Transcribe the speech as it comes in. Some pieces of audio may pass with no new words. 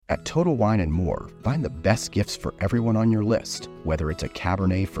At Total Wine & More, find the best gifts for everyone on your list, whether it's a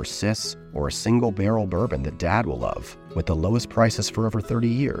Cabernet for Sis or a single barrel bourbon that Dad will love. With the lowest prices for over 30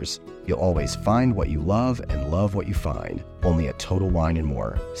 years, you'll always find what you love and love what you find. Only at Total Wine &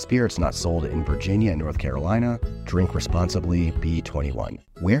 More. Spirits not sold in Virginia and North Carolina. Drink responsibly. B21.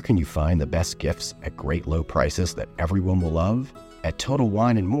 Where can you find the best gifts at great low prices that everyone will love? At Total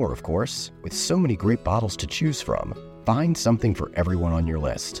Wine & More, of course. With so many great bottles to choose from, find something for everyone on your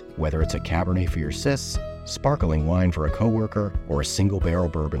list, whether it's a Cabernet for your sis, sparkling wine for a coworker, or a single barrel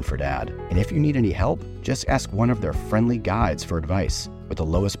bourbon for Dad. And if you need any help, just ask one of their friendly guides for advice. With the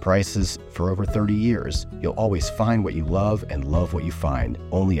lowest prices for over 30 years, you'll always find what you love and love what you find.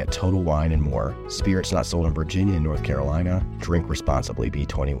 Only at Total Wine & More. Spirits not sold in Virginia and North Carolina. Drink responsibly.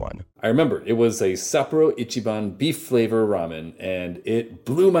 B21. I remember it was a Sapporo Ichiban beef flavor ramen, and it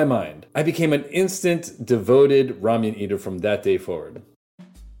blew my mind. I became an instant devoted ramen eater from that day forward.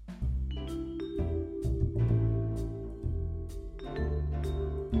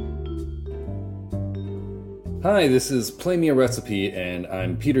 Hi, this is Play Me a Recipe, and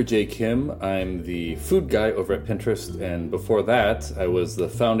I'm Peter J. Kim. I'm the food guy over at Pinterest, and before that, I was the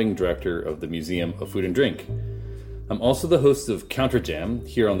founding director of the Museum of Food and Drink. I'm also the host of Counter Jam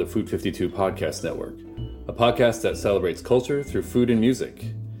here on the Food 52 Podcast Network, a podcast that celebrates culture through food and music.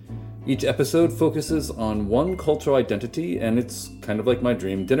 Each episode focuses on one cultural identity, and it's kind of like my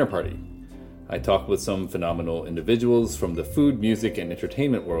dream dinner party. I talk with some phenomenal individuals from the food, music, and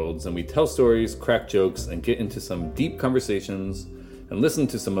entertainment worlds, and we tell stories, crack jokes, and get into some deep conversations, and listen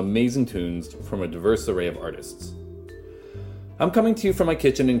to some amazing tunes from a diverse array of artists. I'm coming to you from my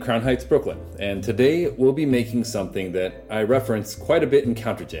kitchen in Crown Heights, Brooklyn, and today we'll be making something that I reference quite a bit in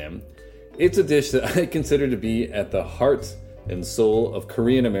Counter Jam. It's a dish that I consider to be at the heart and soul of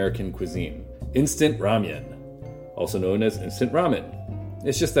Korean American cuisine, instant ramyeon, also known as instant ramen.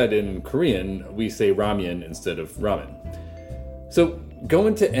 It's just that in Korean, we say ramyeon instead of ramen. So go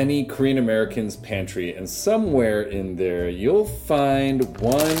into any Korean American's pantry, and somewhere in there, you'll find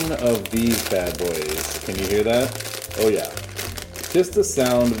one of these bad boys. Can you hear that? Oh yeah. Just the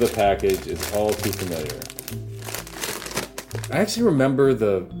sound of the package is all too familiar. I actually remember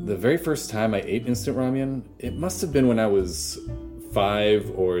the very first time I ate instant ramen. It must have been when I was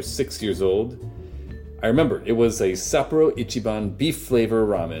 5 or 6 years old. I remember it was a Sapporo Ichiban beef flavor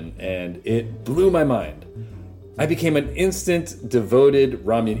ramen, and it blew my mind. I became an instant devoted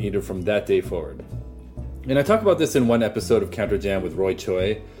ramen eater from that day forward. And I talk about this in one episode of Counter Jam with Roy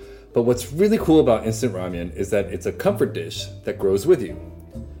Choi, but what's really cool about instant ramen is that it's a comfort dish that grows with you.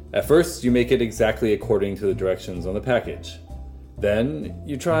 At first, you make it exactly according to the directions on the package. Then,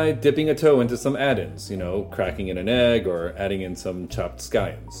 you try dipping a toe into some add-ins, cracking in an egg or adding in some chopped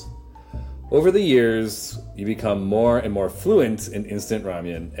scallions. Over the years, you become more and more fluent in instant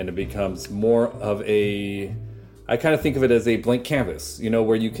ramen, and it becomes more of I kind of think of it as a blank canvas,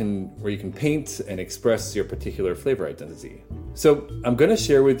 where you can paint and express your particular flavor identity. So I'm going to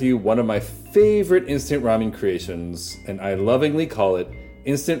share with you one of my favorite instant ramen creations, and I lovingly call it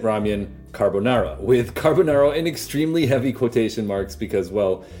instant ramen carbonara, with carbonara in extremely heavy quotation marks because,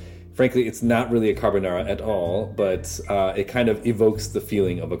 well, frankly, it's not really a carbonara at all, but it kind of evokes the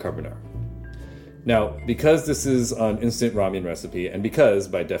feeling of a carbonara. Now, because this is an instant ramen recipe, and because,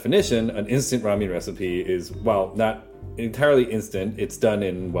 by definition, an instant ramen recipe is, well, not entirely instant, it's done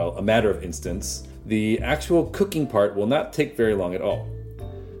in, well, a matter of instants, the actual cooking part will not take very long at all.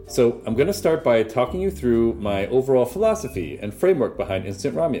 So I'm going to start by talking you through my overall philosophy and framework behind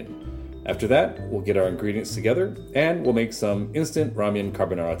instant ramen. After that, we'll get our ingredients together, and we'll make some instant ramen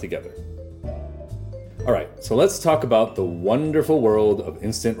carbonara together. Alright, so let's talk about the wonderful world of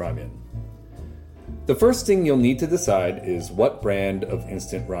instant ramen. The first thing you'll need to decide is what brand of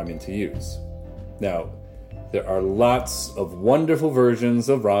instant ramen to use. Now, there are lots of wonderful versions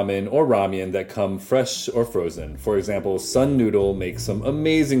of ramen or ramyeon that come fresh or frozen. For example, Sun Noodle makes some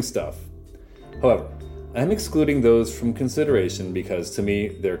amazing stuff. However, I'm excluding those from consideration because to me,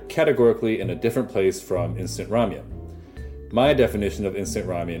 they're categorically in a different place from instant ramen. My definition of instant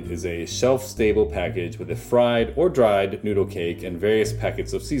ramen is a shelf-stable package with a fried or dried noodle cake and various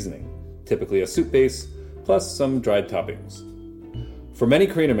packets of seasoning. Typically a soup base, plus some dried toppings. For many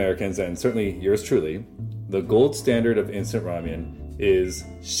Korean Americans, and certainly yours truly, the gold standard of instant ramen is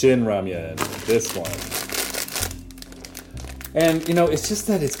Shin Ramyeon, this one. And, it's just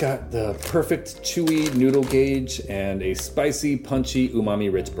that it's got the perfect chewy noodle gauge and a spicy, punchy,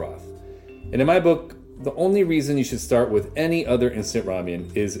 umami-rich broth. And in my book, the only reason you should start with any other instant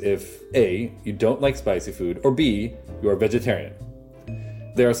ramen is if A, you don't like spicy food, or B, you are vegetarian.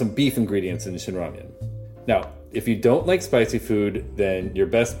 There are some beef ingredients in Shin Ramyeon. Now, if you don't like spicy food, then your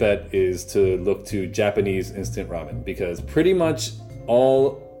best bet is to look to Japanese instant ramen, because pretty much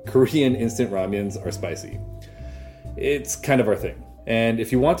all Korean instant ramens are spicy. It's kind of our thing. And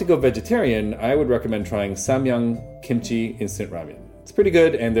if you want to go vegetarian, I would recommend trying Samyang Kimchi instant ramen. It's pretty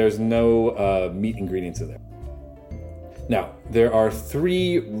good, and there's no meat ingredients in there. Now, there are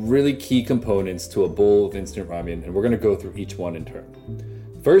 3 really key components to a bowl of instant ramen, and we're going to go through each one in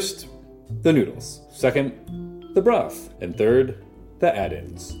turn. First, the noodles. Second, the broth. And third, the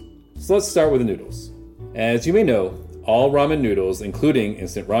add-ins. So let's start with the noodles. As you may know, all ramen noodles, including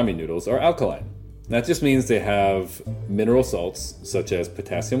instant ramen noodles, are alkaline. That just means they have mineral salts, such as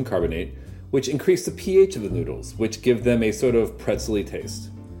potassium carbonate, which increase the pH of the noodles, which give them a sort of pretzel-y taste.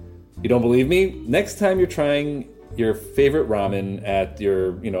 You don't believe me? Next time you're trying your favorite ramen at your,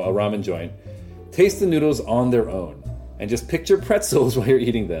 a ramen joint, taste the noodles on their own and just picture pretzels while you're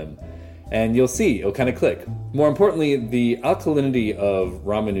eating them. And you'll see, it'll kind of click. More importantly, the alkalinity of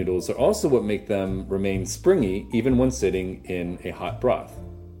ramen noodles are also what make them remain springy even when sitting in a hot broth.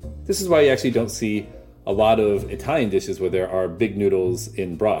 This is why you actually don't see a lot of Italian dishes where there are big noodles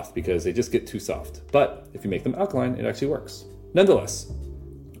in broth, because they just get too soft. But if you make them alkaline, it actually works. Nonetheless,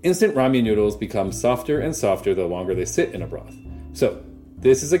 instant ramen noodles become softer and softer the longer they sit in a broth. So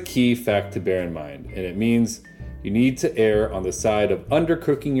this is a key fact to bear in mind, and it means you need to err on the side of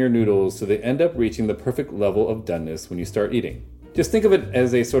undercooking your noodles so they end up reaching the perfect level of doneness when you start eating. Just think of it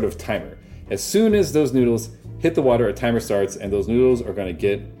as a sort of timer. As soon as those noodles hit the water, a timer starts, and those noodles are going to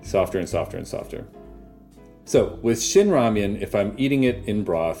get softer and softer and softer. So with Shin Ramyun, if I'm eating it in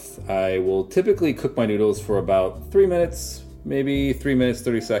broth, I will typically cook my noodles for about 3 minutes, maybe 3 minutes,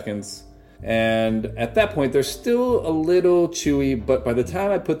 30 seconds. And at that point, they're still a little chewy, but by the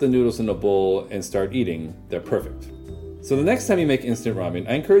time I put the noodles in a bowl and start eating, they're perfect. So the next time you make instant ramen,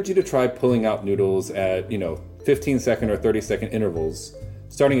 I encourage you to try pulling out noodles at, 15-second or 30-second intervals,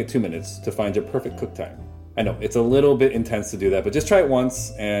 starting at 2 minutes to find your perfect cook time. I know, it's a little bit intense to do that, but just try it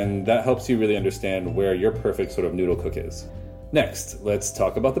once, and that helps you really understand where your perfect sort of noodle cook is. Next, let's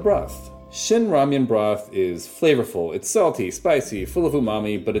talk about the broth. Shin Ramyun broth is flavorful. It's salty, spicy, full of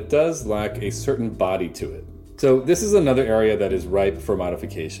umami, but it does lack a certain body to it. So this is another area that is ripe for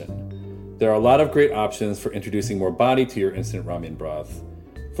modification. There are a lot of great options for introducing more body to your instant ramen broth.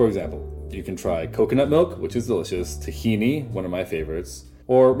 For example, you can try coconut milk, which is delicious, tahini, one of my favorites,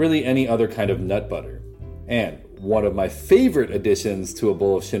 or really any other kind of nut butter. And one of my favorite additions to a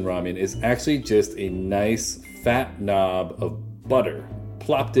bowl of Shin Ramyun is actually just a nice fat knob of butter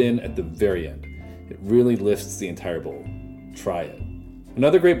plopped in at the very end. It really lifts the entire bowl. Try it.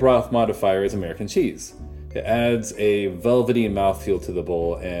 Another great broth modifier is American cheese. It adds a velvety mouthfeel to the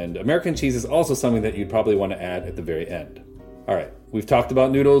bowl, and American cheese is also something that you'd probably want to add at the very end. Alright, we've talked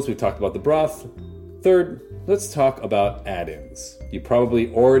about noodles, we've talked about the broth. Third, let's talk about add-ins. You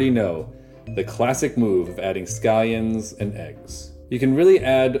probably already know the classic move of adding scallions and eggs. You can really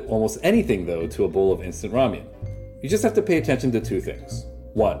add almost anything, though, to a bowl of instant ramen. You just have to pay attention to 2 things.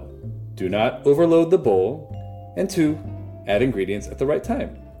 1, do not overload the bowl. And 2, add ingredients at the right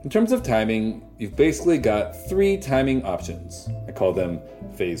time. In terms of timing, you've basically got 3 timing options. I call them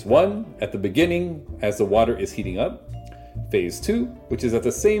Phase 1, at the beginning as the water is heating up. Phase 2, which is at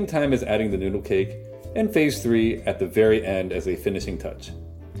the same time as adding the noodle cake. And Phase 3, at the very end as a finishing touch.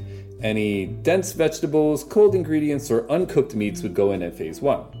 Any dense vegetables, cold ingredients, or uncooked meats would go in at Phase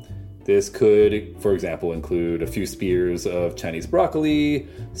 1. This could, for example, include a few spears of Chinese broccoli,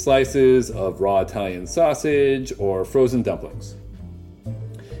 slices of raw Italian sausage, or frozen dumplings.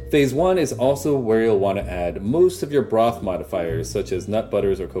 Phase 1 is also where you'll want to add most of your broth modifiers, such as nut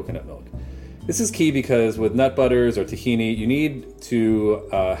butters or coconut milk. This is key because with nut butters or tahini, you need to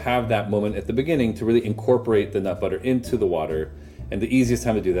have that moment at the beginning to really incorporate the nut butter into the water, and the easiest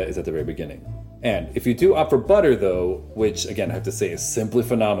time to do that is at the very beginning. And if you do opt for butter, though, which again I have to say is simply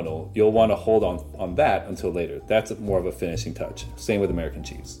phenomenal, you'll want to hold on that until later. That's more of a finishing touch. Same with American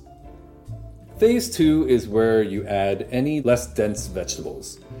cheese. Phase 2 is where you add any less dense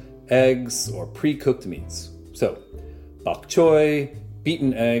vegetables, eggs, or pre-cooked meats. So, bok choy,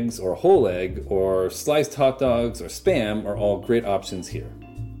 beaten eggs or whole egg, or sliced hot dogs or Spam are all great options here.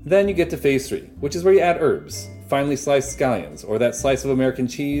 Then you get to Phase 3, which is where you add herbs, finely sliced scallions, or that slice of American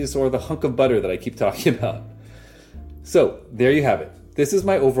cheese, or the hunk of butter that I keep talking about. So, there you have it. This is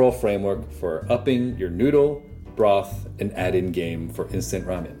my overall framework for upping your noodle, broth, and add-in game for instant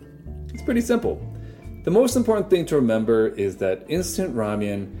ramen. It's pretty simple. The most important thing to remember is that instant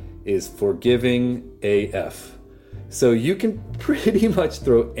ramen is forgiving AF. So you can pretty much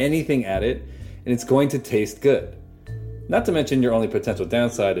throw anything at it, and it's going to taste good. Not to mention your only potential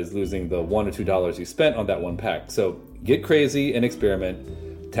downside is losing the $1 or $2 you spent on that one pack. So get crazy and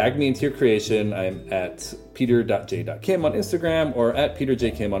experiment. Tag me into your creation. I'm at peter.j.kim on Instagram or at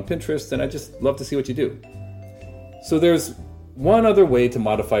peterjkim on Pinterest, and I just love to see what you do. So there's one other way to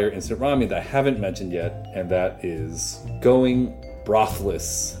modify your instant ramen that I haven't mentioned yet, and that is going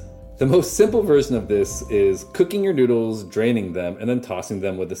brothless. The most simple version of this is cooking your noodles, draining them, and then tossing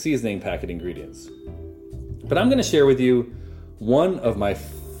them with the seasoning packet ingredients. But I'm going to share with you one of my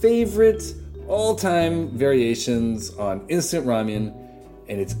favorite all-time variations on instant ramen,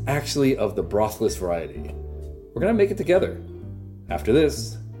 and it's actually of the brothless variety. We're going to make it together after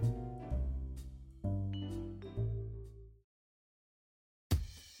this.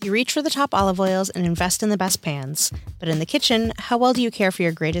 You reach for the top olive oils and invest in the best pans. But in the kitchen, how well do you care for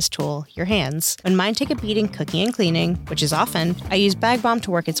your greatest tool, your hands? When mine take a beating cooking and cleaning, which is often, I use Bag Balm to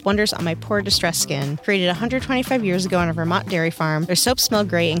work its wonders on my poor, distressed skin. Created 125 years ago on a Vermont dairy farm, their soaps smell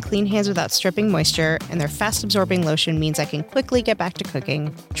great and clean hands without stripping moisture, and their fast-absorbing lotion means I can quickly get back to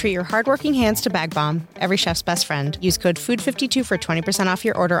cooking. Treat your hardworking hands to Bag Balm, every chef's best friend. Use code FOOD52 for 20% off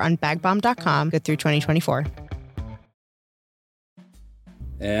your order on bagbalm.com, good through 2024.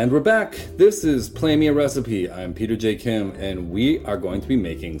 And we're back. This is Play Me a Recipe. I'm Peter J. Kim, and we are going to be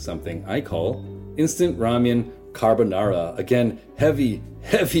making something I call instant ramen carbonara. Again, heavy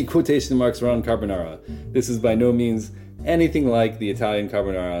quotation marks around carbonara. This is by no means anything like the Italian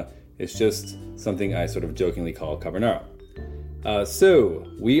carbonara. It's just something I sort of jokingly call carbonara. So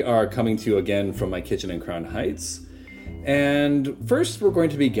we are coming to you again from my kitchen in Crown Heights. And first we're going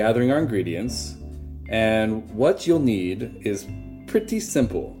to be gathering our ingredients. And what you'll need is pretty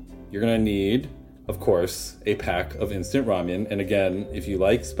simple. You're gonna need, of course, a pack of instant ramen. And again, if you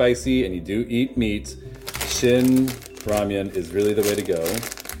like spicy and you do eat meat, Shin ramen is really the way to go.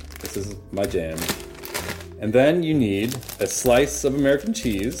 This is my jam. And then you need a slice of American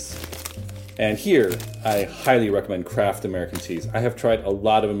cheese. And here, I highly recommend Kraft American cheese. I have tried a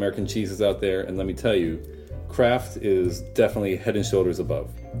lot of American cheeses out there, and let me tell you, Kraft is definitely head and shoulders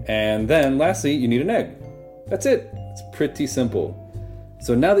above. And then lastly, you need an egg. That's it. It's pretty simple.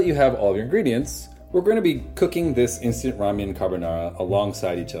 So now that you have all of your ingredients, we're going to be cooking this instant ramen carbonara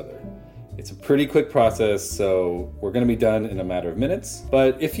alongside each other. It's a pretty quick process, so we're going to be done in a matter of minutes.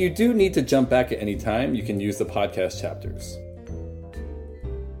 But if you do need to jump back at any time, you can use the podcast chapters.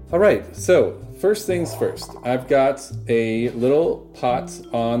 All right, so first things first. I've got a little pot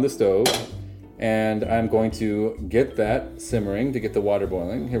on the stove, and I'm going to get that simmering to get the water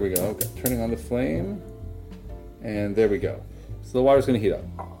boiling. Here we go. Turning on the flame. And there we go. So the water's going to heat up.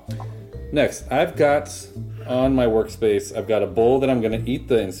 Next, I've got on my workspace, I've got a bowl that I'm going to eat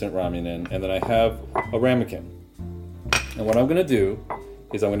the instant ramen in, and then I have a ramekin. And what I'm going to do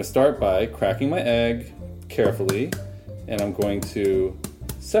is I'm going to start by cracking my egg carefully, and I'm going to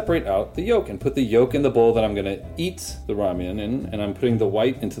separate out the yolk and put the yolk in the bowl that I'm going to eat the ramen in, and I'm putting the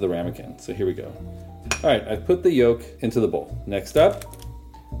white into the ramekin. So here we go. All right, I've put the yolk into the bowl. Next up,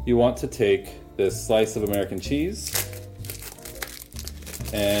 you want to take this slice of American cheese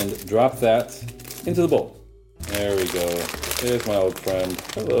and drop that into the bowl. There we go. There's my old friend.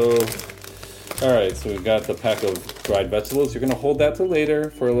 Hello. All right, so we've got the pack of dried vegetables. You're going to hold that till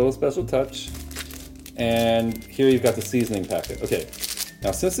later for a little special touch. And here you've got the seasoning packet. Okay,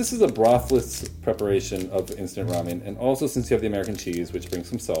 now since this is a brothless preparation of instant ramen, and also since you have the American cheese, which brings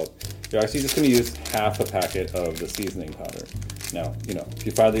some salt, you're actually just going to use half a packet of the seasoning powder. Now, if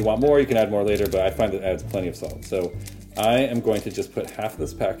you finally want more, you can add more later, but I find it adds plenty of salt. So I am going to just put half of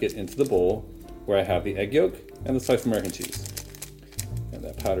this packet into the bowl where I have the egg yolk and the sliced American cheese. And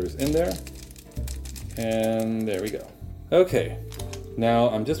that powder is in there. And there we go. Okay, now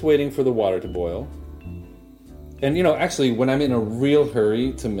I'm just waiting for the water to boil. And actually, when I'm in a real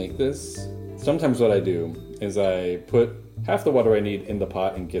hurry to make this, sometimes what I do is I put half the water I need in the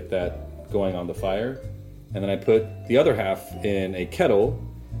pot and get that going on the fire. And then I put the other half in a kettle,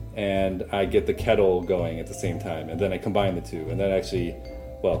 and I get the kettle going at the same time. And then I combine the two. And that actually,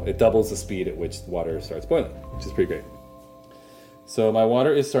 it doubles the speed at which the water starts boiling, which is pretty great. So my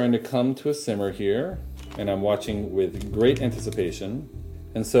water is starting to come to a simmer here, and I'm watching with great anticipation.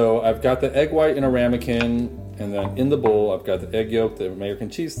 And so I've got the egg white in a ramekin, and then in the bowl I've got the egg yolk, the American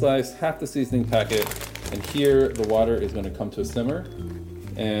cheese slice, half the seasoning packet, and here the water is going to come to a simmer.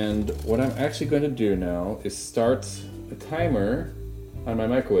 And what I'm actually going to do now is start a timer on my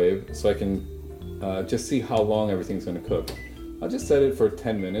microwave so I can just see how long everything's going to cook. I'll just set it for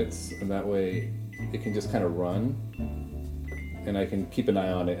 10 minutes, and that way it can just kind of run, and I can keep an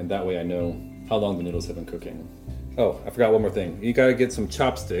eye on it, and that way I know how long the noodles have been cooking. Oh, I forgot one more thing. You gotta get some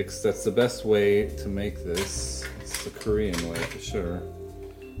chopsticks. That's the best way to make this. It's the Korean way for sure.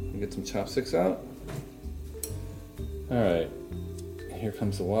 You get some chopsticks out. Alright, here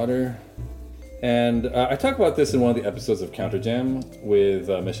comes the water. And I talk about this in one of the episodes of Counter Jam with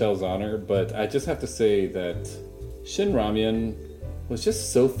Michelle Zahner, but I just have to say that Shin Ramyun was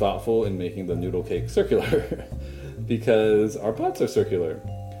just so thoughtful in making the noodle cake circular because our pots are circular.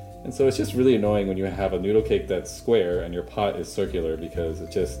 And so it's just really annoying when you have a noodle cake that's square and your pot is circular because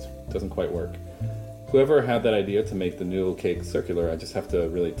it just doesn't quite work. Whoever had that idea to make the noodle cake circular, I just have to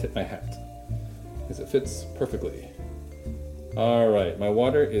really tip my hat because it fits perfectly. Alright, my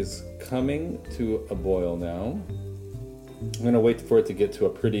water is coming to a boil now. I'm going to wait for it to get to a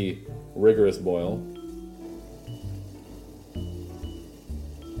pretty rigorous boil.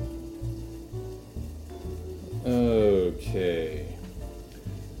 Okay.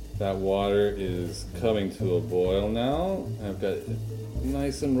 That water is coming to a boil now. I've got it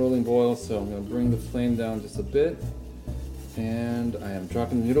nice and rolling boil, so I'm going to bring the flame down just a bit. And I am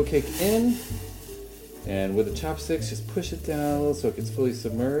dropping the noodle cake in. And with the chopsticks, just push it down a little so it gets fully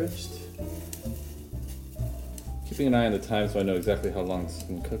submerged. Keeping an eye on the time so I know exactly how long it's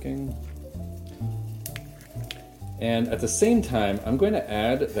been cooking. And at the same time, I'm going to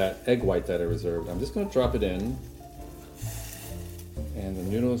add that egg white that I reserved. I'm just going to drop it in. And the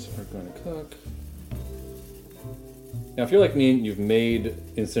noodles are going to cook. Now, if you're like me and you've made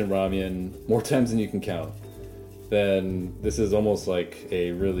instant ramen more times than you can count, then this is almost like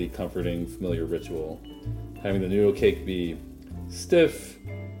a really comforting, familiar ritual. Having the noodle cake be stiff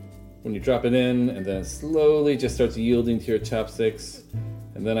when you drop it in, and then it slowly just starts yielding to your chopsticks.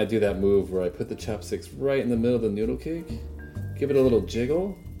 And then I do that move where I put the chopsticks right in the middle of the noodle cake, give it a little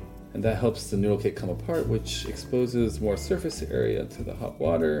jiggle, and that helps the noodle cake come apart, which exposes more surface area to the hot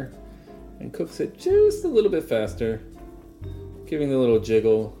water and cooks it just a little bit faster. Giving the little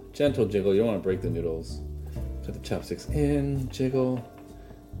jiggle, gentle jiggle, you don't want to break the noodles. Put the chopsticks in, jiggle.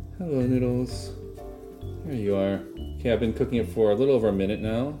 Hello, noodles. There you are. Okay, I've been cooking it for a little over a minute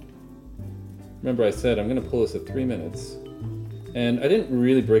now. Remember I said I'm going to pull this at 3 minutes. And I didn't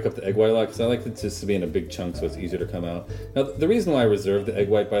really break up the egg white a lot because I like it just to be in a big chunk so it's easier to come out. Now, the reason why I reserved the egg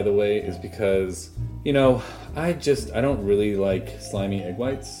white, by the way, is because, you know, I don't really like slimy egg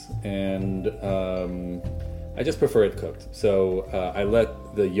whites, and I just prefer it cooked. So I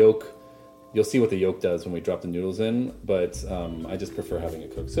let the yolk, you'll see what the yolk does when we drop the noodles in, but I just prefer having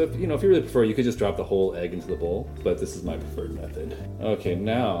it cooked. So if you really prefer, you could just drop the whole egg into the bowl, but this is my preferred method. Okay,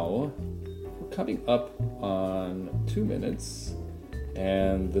 now we're coming up on 2 minutes.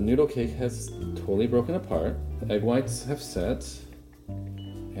 And the noodle cake has totally broken apart. The egg whites have set.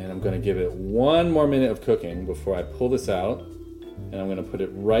 And I'm going to give it 1 more minute of cooking before I pull this out. And I'm going to put it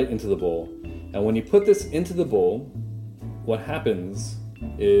right into the bowl. And when you put this into the bowl, what happens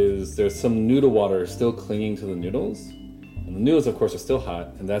is there's some noodle water still clinging to the noodles. And the noodles, of course, are still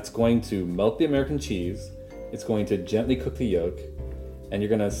hot. And that's going to melt the American cheese. It's going to gently cook the yolk. And you're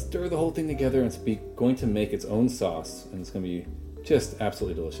going to stir the whole thing together. And it's going to make its own sauce. And it's going to be just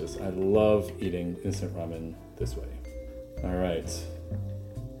absolutely delicious. I love eating instant ramen this way. All right.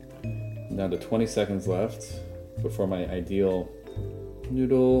 Down to 20 seconds left before my ideal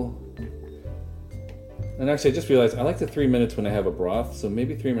noodle. And actually, I just realized I like the 3 minutes when I have a broth, so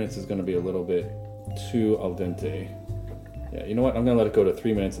maybe 3 minutes is going to be a little bit too al dente. Yeah, you know what? I'm going to let it go to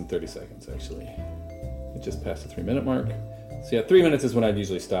 3 minutes and 30 seconds, actually. It just passed the 3 minute mark. So yeah, 3 minutes is when I'd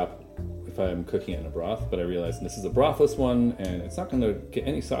usually stop if I'm cooking it in a broth, but I realized this is a brothless one and it's not going to get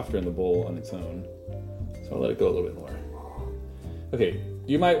any softer in the bowl on its own. So I'll let it go a little bit more. Okay,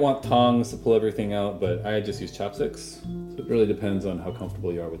 you might want tongs to pull everything out, but I just use chopsticks. So it really depends on how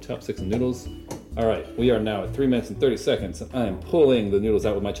comfortable you are with chopsticks and noodles. All right, we are now at 3 minutes and 30 seconds and I am pulling the noodles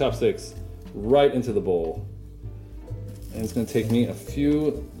out with my chopsticks right into the bowl. And it's going to take me a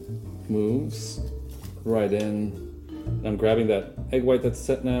few moves right in. I'm grabbing that egg white that's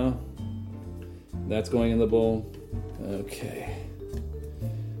set now. That's going in the bowl. Okay.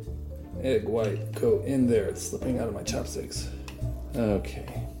 Egg white, go in there. It's slipping out of my chopsticks.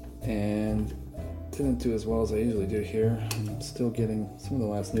 Okay. And didn't do as well as I usually do here. I'm still getting some of the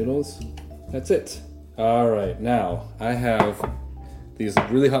last noodles. That's it. All right. Now I have these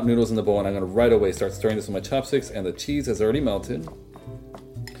really hot noodles in the bowl and I'm going to right away start stirring this with my chopsticks, and the cheese has already melted.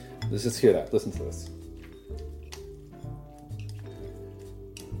 Let's just hear that. Listen to this.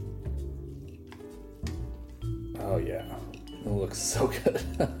 Oh yeah, it looks so good.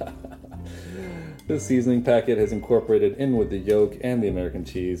 The seasoning packet has incorporated in with the yolk and the American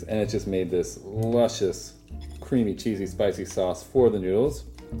cheese, and it just made this luscious, creamy, cheesy, spicy sauce for the noodles.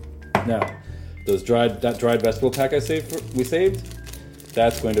 Now, that dried vegetable pack we saved,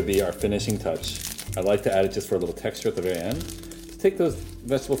 that's going to be our finishing touch. I like to add it just for a little texture at the very end. Just take those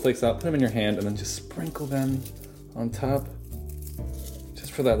vegetable flakes out, put them in your hand, and then just sprinkle them on top,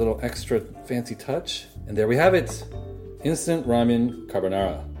 just for that little extra fancy touch. And there we have it. Instant ramen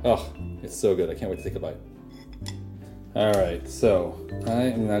carbonara. Oh, it's so good. I can't wait to take a bite. All right, so I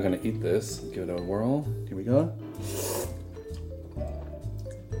am now gonna eat this. Give it a whirl. Here we go.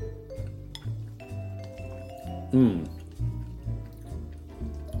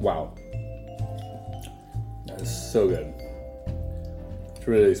 Wow. That is so good. It's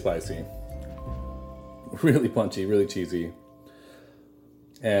really spicy. Really punchy, really cheesy.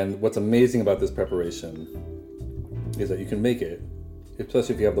 And what's amazing about this preparation is that you can make it,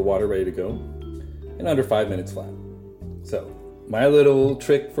 especially if you have the water ready to go, in under 5 minutes flat. So, my little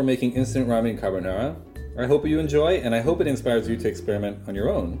trick for making instant ramen carbonara, I hope you enjoy, and I hope it inspires you to experiment on your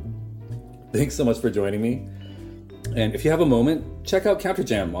own. Thanks so much for joining me. And if you have a moment, check out Counter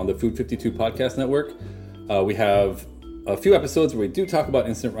Jam on the Food 52 podcast network. We have a few episodes where we do talk about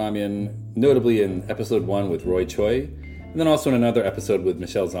instant ramen, notably in episode 1 with Roy Choi, and then also in another episode with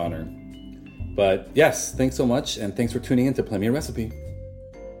Michelle Zahner. But yes, thanks so much, and thanks for tuning in to Play Me a Recipe.